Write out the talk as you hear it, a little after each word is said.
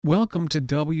Welcome to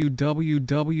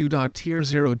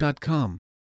www.tierzero.com.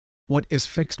 What is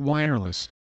fixed wireless?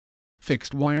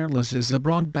 Fixed wireless is a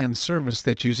broadband service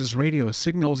that uses radio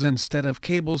signals instead of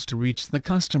cables to reach the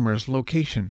customer's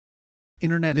location.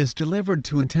 Internet is delivered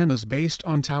to antennas based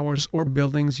on towers or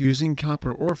buildings using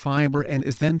copper or fiber and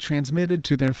is then transmitted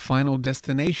to their final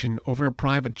destination over a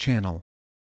private channel.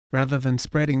 Rather than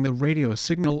spreading the radio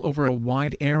signal over a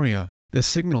wide area, the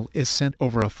signal is sent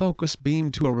over a focus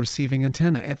beam to a receiving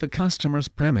antenna at the customer's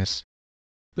premise.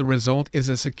 The result is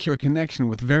a secure connection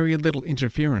with very little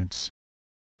interference.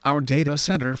 Our data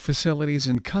center facilities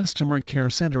and customer care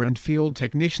center and field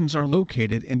technicians are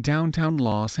located in downtown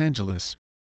Los Angeles.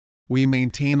 We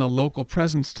maintain a local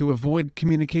presence to avoid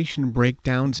communication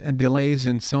breakdowns and delays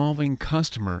in solving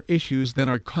customer issues that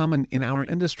are common in our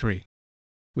industry,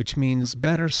 which means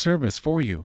better service for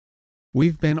you.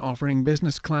 We've been offering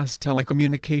business-class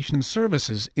telecommunication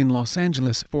services in Los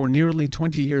Angeles for nearly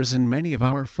 20 years and many of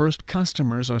our first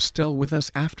customers are still with us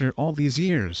after all these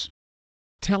years.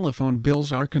 Telephone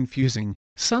bills are confusing,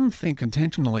 some think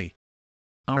intentionally.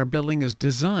 Our billing is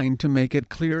designed to make it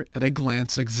clear at a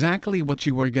glance exactly what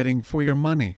you are getting for your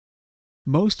money.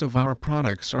 Most of our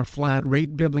products are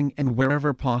flat-rate billing and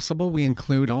wherever possible we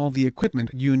include all the equipment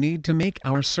you need to make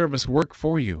our service work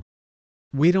for you.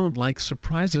 We don't like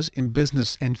surprises in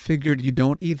business and figured you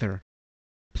don't either.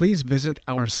 Please visit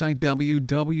our site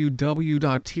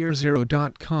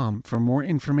www.tierzero.com for more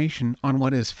information on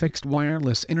what is fixed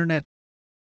wireless internet.